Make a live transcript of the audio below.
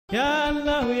Ya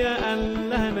Allah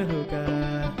na roƙa.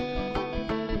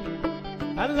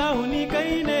 Allah ni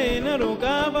kai ne na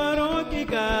roƙa baro ki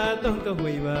ka don ka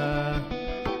hoyi ba.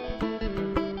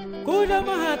 Ku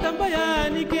jama'a tambaya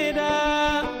ni ke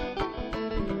da.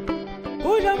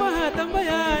 Ku jama'a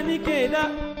tambaya ni ke da.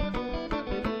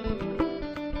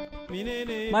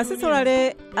 Masu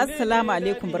saurare, Assalamu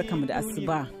alaikum barkamu da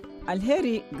asuba.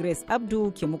 Alheri Grace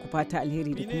Abdu ke muku fata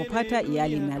alheri da kuma fata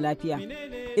iyali na lafiya.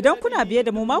 Idan kuna biye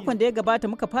da mu makon da ya gabata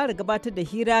muka fara gabatar da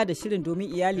hira da shirin domin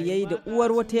iyali yayi da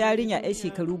uwar wata yarinya 'yar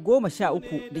shekaru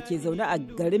 13 da ke zaune a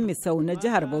garin Misau na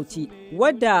jihar Bauchi,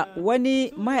 wadda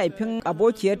wani mahaifin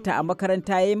abokiyarta a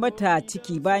makaranta ya yi mata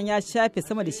ciki bayan ya shafe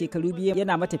sama da shekaru 2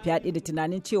 yana mata fyaɗe da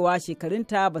tunanin cewa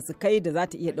shekarunta ba su kai da za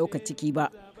ta iya ɗaukar ciki ba.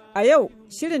 A yau,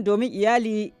 shirin domin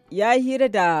iyali ya hira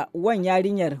da wan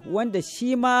yarinyar wanda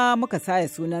shi ma muka saya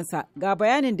sunansa, ga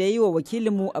bayanin da ya yi wa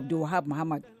wakilinmu Abdulwahab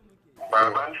Muhammad.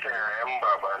 Babanta yayan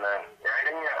babana,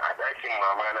 yarinyar a ɗakin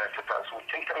mamana ta taso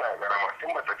tun tana garama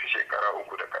tun ba ta fi shekara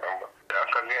 3 da kaɗan ba. Da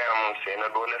aka gaya mun sai na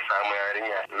dole samu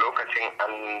yarinya lokacin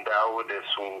an dawo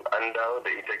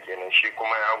da ita kenan, shi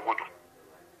kuma ya gudu.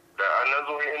 Da na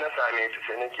zo na same ta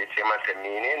sai nake ce mata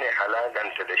menene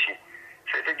halaganta da shi.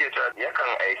 Sai take ta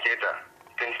yakan aike ta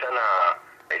tun tana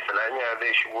islamiyya,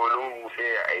 zai shigo lungu sai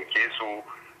ya aike su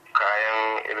kayan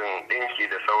irin ɗinki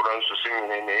da sauransu, sun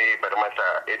ne bar mata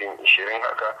irin 20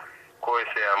 haka ko ya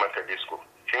saya mata disco.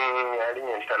 Tun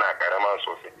yarinyar tana karama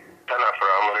sosai, tana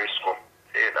primary school,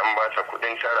 sai dan ba ta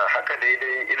kudin tara haka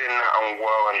daidai irin na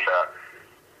anguwa wanda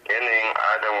yanayin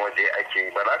adam waje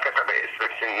ake ba za ka taɓa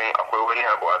expecting din akwai wani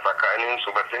abu a tsakanin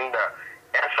su ba, tun da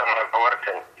ya samu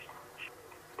kawarta ne.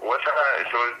 Wata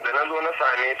da na zo na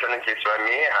same ta nake cewa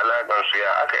me ya halagan su,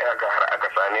 ya aka yi haka har aka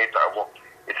same ta abu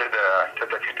ita da ta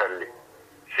tafi talle.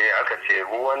 Sai aka ce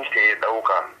ruwan ta ya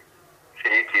dauka,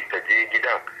 sai yake ta je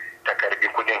gidan ta karbi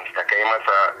kudin ta kai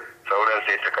masa, sauran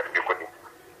sai ta karbi kudi.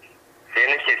 Sai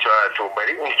nake cewa to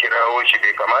bari in kirawo shi,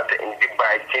 bai kamata in ji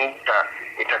bakin ta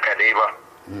ita kadai ba.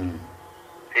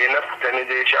 Sai na fita na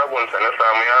je shagonsa na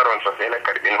samu yaronsa, sai na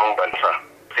karbi numbansa.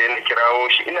 Sai na kirawo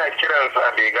shi, ina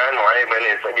kiransa bai gane waye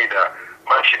bane saboda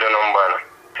ba shi da numba na.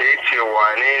 Sai ce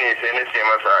wane ne, sai na ce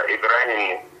masa Ibrahim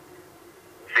ne.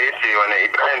 Sai ce wane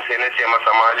Ibrahim, sai na ce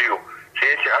masa Maliyu.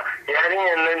 Sai ce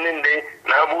yarinyar nan dai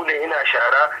na bude ina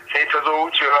shara sai ta zo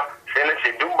wucewa. Sai na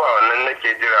ce duk ba wannan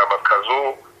nake jira ba, ka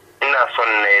zo ina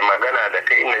son na yi magana da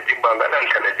kai, na ji maganan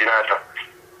ka na jinata.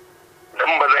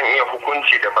 Dan ba zan iya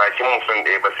hukunci da bakin mutum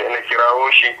ɗaya ba. Sai na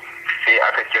kirawo shi, sai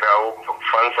aka kirawo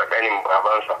fansa ƙanin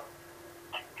babansa.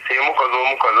 Sai muka zo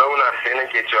muka zauna, sai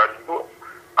nake cewa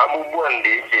abubuwan da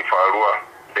yake faruwa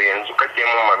da yanzu kake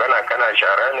mun magana kana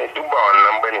shara ne, duk ba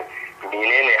wannan bane,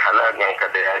 menene halaganka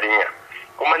da yarinya.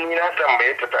 Kuma ni na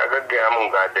tambaye ta gaggaya mun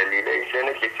ga dalilai, sai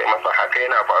nake ce masa haka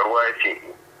yana faruwa. Ya ce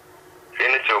sai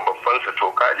na ce babbansa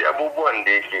to kaji abubuwan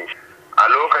da yake. A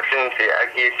lokacin sai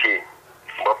ake ce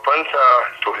babbansa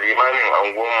to limamin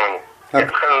anguwanmu ne,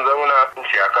 yakan zauna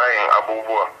ce a kayan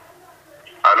abubuwa.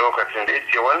 A lokacin da ya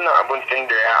ce wannan abun tun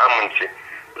da ya amince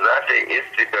za ta yi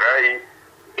istidra'i,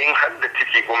 in har da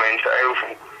ciki kuma in ta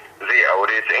haihu zai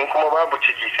aure ta, in kuma babu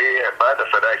ciki sai ya bada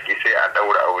sadaki sai a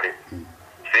daura aure.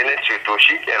 Sai na ce to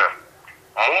shi kenan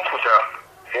mun fita.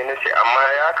 Sai na ce amma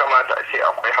ya kamata a ce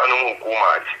akwai hannun hukuma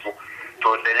a ciki.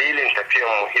 To dalilin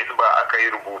tafiyan mu Hisba aka yi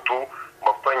rubutu,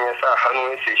 babban ya sa hannu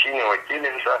ya ce shine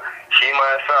wakilinsa, shi ma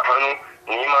ya sa hannu,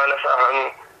 ni ma na sa hannu.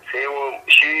 Sai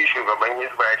shi shugaban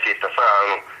Hisba ya ce ta sa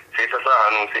hannu, sai ta sa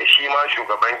hannu, sai shi ma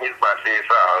shugaban Hisba sai ya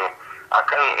sa hannu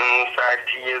akan in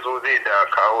sati ya zo zai da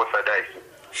kawo sadaki.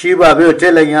 Shi ba bai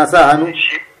telan ya sa hannu?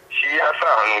 Shi ya sa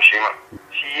hannu shi ma.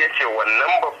 Shi ya ce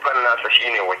wannan babban nasa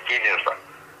shine wakilinsa,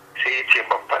 sai ya ce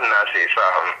babban nasa ya sa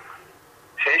hannu.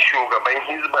 Sai shugaban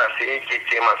Hisba sai yake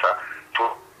ce masa to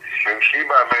shi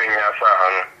ba bai ya sa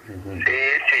hannu. Sai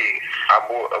ya ce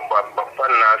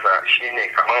babban nasa shine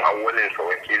kaman awwalinsa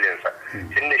wakilinsa,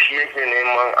 tunda shi yake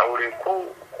neman aure ko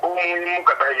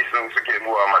muka tashi suke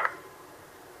zuwa maka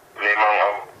neman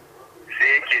aure. Sai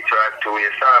yake cewa to ya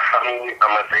sa hannu a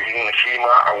matsayin shi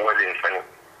ma awwalinsa ne.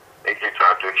 Yake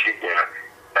cewa to shi kenan.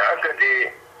 Da aka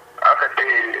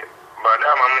ce ba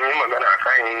dama mun yi magana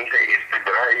kan yin ta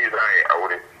istidra'i za a yi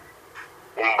aure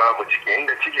in babu ciki,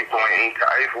 inda ciki kuma in ta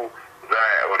haihu za a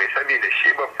yi aure. Saboda shi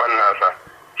babban nasa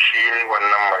shi ne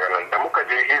wannan maganan. Da muka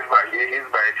je Hisba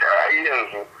ya ce a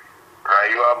yanzu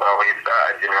rayuwa ba wai sa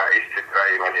a jira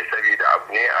istidra'i ba ne, saboda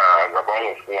abu ne a gaban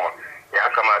hukuma, ya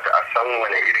kamata a san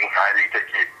wani irin hali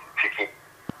take ciki.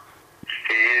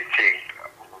 Sai ya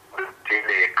ce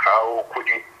da ya kawo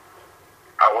kuɗi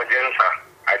a wajensa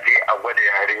a je a gwada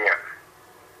yarinya,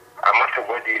 a mata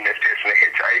gwadi na test na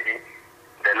HIV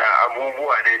da na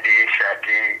abubuwa da ya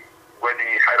shafi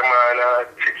gwadi har ma na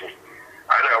ciki.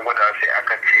 Ana gwada sai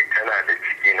aka ce tana da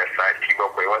ciki na sati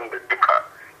 7 wanda duka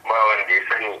ba wanda ya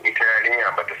sani, ita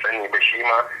yarinya ba ta sani ba, shi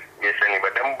ma bai sani ba,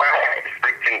 don baya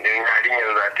expecting din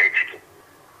yarinyar za ta yi ciki.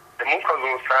 Da muka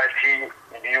zo sati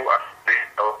 2 a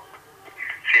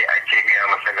sai ake gaya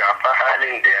masa gafa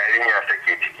halin da yarinya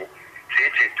take ciki. Sai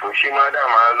ce to shi ma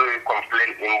dama zo yi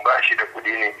complain din ba shi da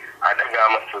kudi ne a daga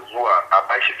masa zuwa a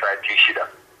bashi sati 6.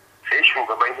 Sai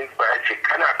shugaban hisba ya ce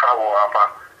kana kawowa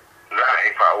fa za a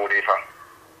haifa aure fa.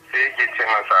 Sai yake ce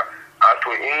masa a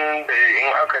to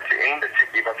in aka ce inda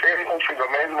ciki ba, sai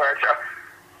shugaban hisba ya ce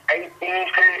ai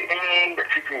in da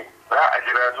ciki za a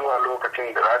jira zuwa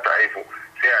lokacin da za ta haifu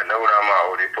sai a daura ma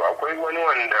aure. To akwai wani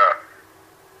wanda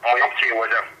mu yake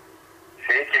wajen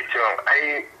sai yake cewa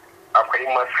ai akwai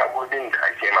masabobin da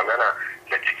ake magana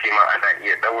da ciki ma ana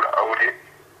iya daura aure.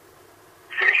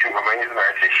 Sai shugaban hizba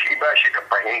ya ce shi ba shi da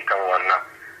fahimtar wannan.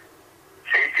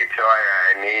 Sai yake cewa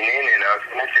ya menene na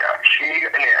su na ce shi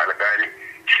ne alkali,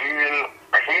 shi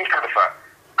fahimtarsa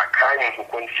a kayan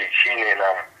hukunci shi ne na.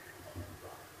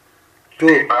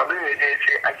 Sai babu ya je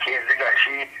ce ake ziga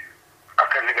shi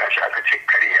aka ce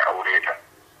kare ya aure ta.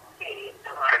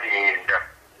 Kada ya yi da.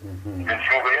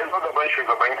 Gaban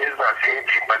shugaban hizba sai ya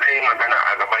ce ba zai magana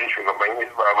a gaban shugaban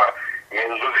hizba ba,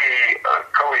 yanzu zai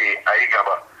kawai a yi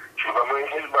gaba. Shugaban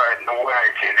hizba na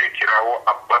waya ce zai kirawo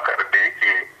Abubakar da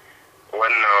yake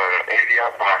wannan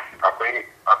area ba, akwai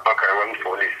Abubakar wani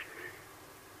police.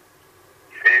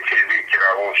 Sai ce zai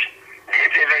kirawo shi. Da ya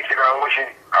ce zai kirawo shi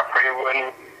akwai wani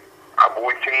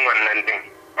abokin wannan din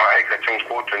ma'aikacin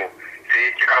kotu ne. Sai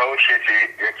ya kirawo shi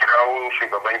ya kirawo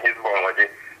shugaban hizban waje.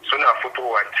 Suna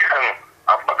fitowa kiran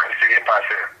Abubakar sai ya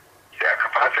fasa, sai aka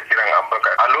fasa kiran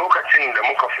Abubakar. A lokacin da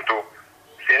muka fito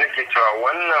sai nake cewa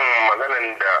wannan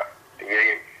maganan da ya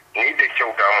yi ni da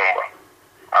kyau damun ba.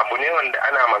 Abu ne wanda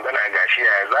ana magana gashi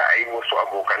ya za a yi wasu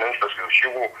abokanansa su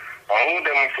shigo, mu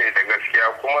da muke da gaskiya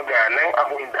kuma ga nan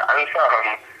abun da an sa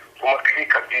hannu kuma kai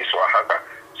ka bi su a haka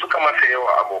suka masa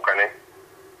yawa abokanai.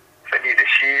 Saboda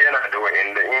shi yana da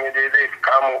wa'inda in yaje zai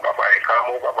kamo kafa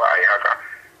a yi haka.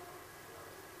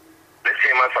 Na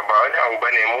ce masa ba wani abu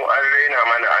bane, mu an raina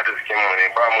mana arzikinmu ne,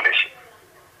 ba mu da shi.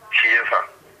 Shi yasa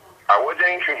a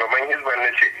wajen shugaban hizban na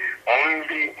ce mun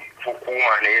bi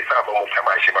hukuma ne yasa ba mu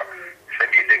taba shi ba,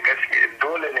 saboda gaske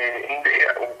dole ne inda ya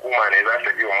hukuma ne za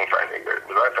ta biyo mutane,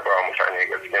 za ta ba mutane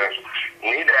gaskiyarsu.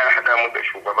 Ni da ya hada mu da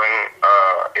shugaban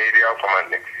area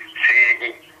command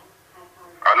sai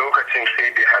a lokacin sai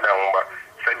bai hada mu ba,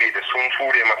 saboda sun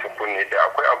fure masa kunne da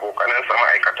akwai abokanansa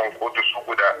ma'aikatan kotu su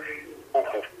guda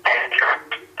 3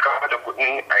 kawo da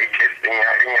kudin a yi test din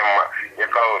yarinyar ma ya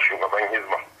kawo shugaban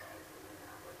hizba.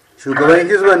 Shugaban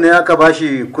hizban ne aka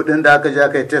bashi kudin da aka je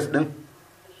aka yi test din?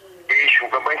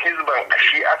 Shugaban hizban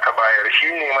shi aka bayar, shi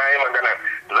ne ma yi magana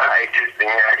za a yi test din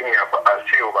yarinya ba a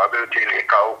sayo Babel Tele ya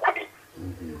kawo kudi.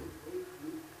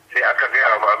 Sai aka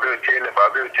gaya Babel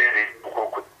Tele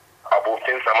ko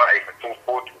abokinsa ma'aikacin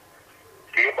kotu.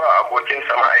 Sai ba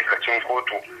abokinsa ma'aikacin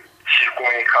kotu shi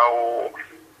kuma ya kawo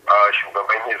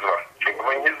shugaban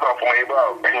hizba kuma ya ba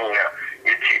ganina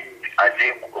ya ce a je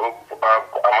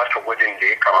a masa gwajin da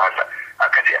ya kamata.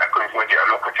 Aka je aka gwaji a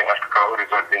lokacin aka kawo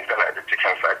result din tana da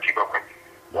cikin sati 7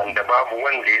 wanda babu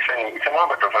wanda ya sani, ita ma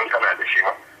bata san tana da shi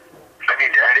ba.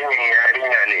 Saboda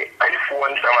yarinya ne,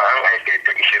 haifuwan sama an haife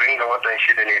ta 20 ga watan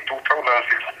 6 ne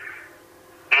 2006.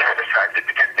 Ina da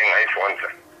certificate din haifuwansa.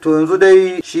 To yanzu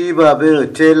dai shi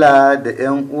Babel Tela da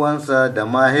 'yan uwansa da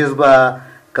ma hizba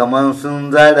kamar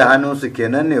sun zare hannunsu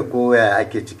kenan ne ko ya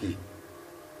ake ciki?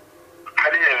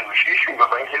 Har yanzu shi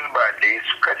shugaban hizba da ya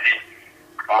suka ji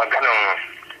maganan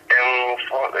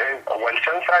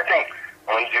wancan satin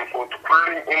mun je kotu,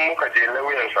 kullum in muka je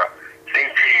lauyansa sai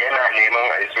ce yana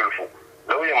neman a yi sulfu,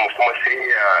 lauyanmu kuma sai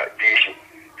ya je shi.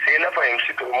 Sai na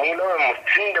fahimci to mu lauyanmu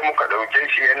tun da muka ɗauke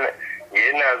shi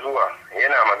yana zuwa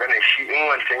yana magana shi in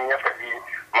wancan ya faɗi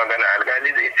magana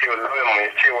alkali zai ce lauyanmu ya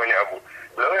ce wani abu.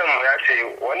 Lauyanmu ya ce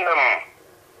wannan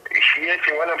shi ya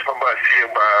ce wannan fa ba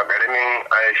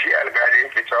ƙaramin shi alkali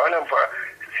yake cewa wannan fa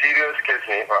serious case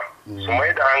ne fa, su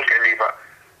mai da hankali fa,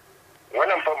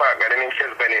 wannan fa ba ƙaramin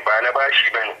case bane, ba na bashi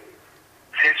bane.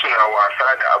 Sai suna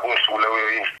wasa da abun su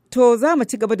lauyoyin. To za mu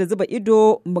ci gaba da zuba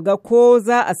ido mu ga ko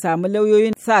za a samu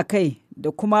lauyoyin sa kai da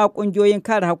kuma ƙungiyoyin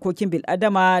kare hakokin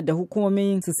bil'adama da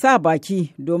hukumomin su sa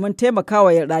baki domin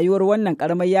taimakawa rayuwar wannan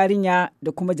ƙaramar yarinya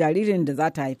da kuma jaririn da za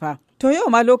ta haifa. To yau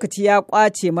ma lokaci ya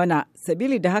kwace mana,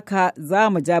 sabili da haka za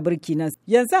mu ja birki nan.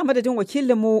 Yanzu a madadin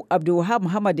wakilinmu Abdulwahab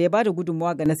Muhammad da ya bada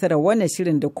gudunmawa ga nasarar wannan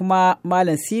shirin da kuma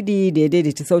Malam Sidi da ya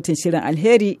daidaita sautin shirin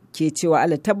Alheri ke cewa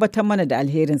Allah tabbatar mana da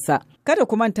alherinsa. Kada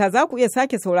ku manta za ku iya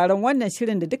sake sauraron wannan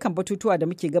shirin da dukkan batutuwa da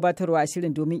muke gabatarwa a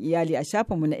shirin domin iyali a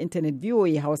shafinmu na intanet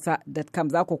voahausa.com.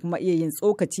 Za ku kuma iya yin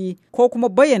tsokaci ko kuma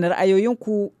bayyana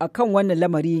ra'ayoyinku akan wannan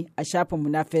lamari a shafinmu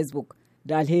na Facebook.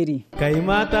 Da alheri. Kai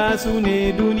mata su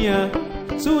ne duniya,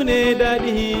 su ne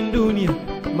daɗin duniya,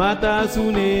 mata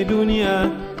su ne duniya,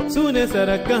 su ne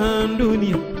sarakan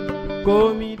duniya,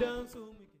 komi da